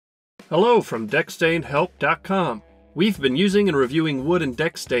Hello from deckstainhelp.com. We've been using and reviewing wood and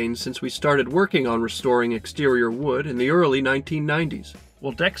deck stains since we started working on restoring exterior wood in the early 1990s.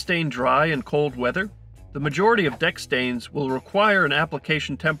 Will deck stain dry in cold weather? The majority of deck stains will require an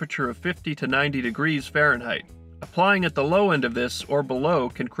application temperature of 50 to 90 degrees Fahrenheit. Applying at the low end of this or below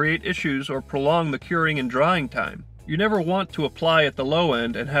can create issues or prolong the curing and drying time. You never want to apply at the low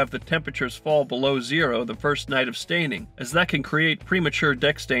end and have the temperatures fall below zero the first night of staining, as that can create premature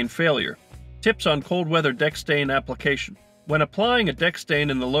deck stain failure. Tips on cold weather deck stain application. When applying a deck stain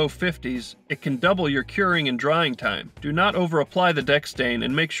in the low 50s, it can double your curing and drying time. Do not over-apply the deck stain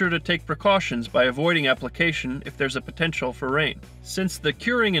and make sure to take precautions by avoiding application if there's a potential for rain. Since the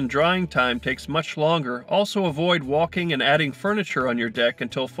curing and drying time takes much longer, also avoid walking and adding furniture on your deck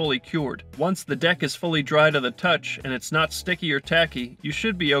until fully cured. Once the deck is fully dry to the touch and it's not sticky or tacky, you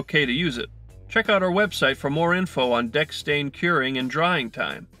should be okay to use it. Check out our website for more info on deck stain curing and drying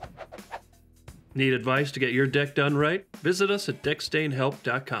time. Need advice to get your deck done right? Visit us at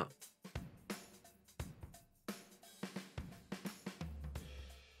deckstainhelp.com.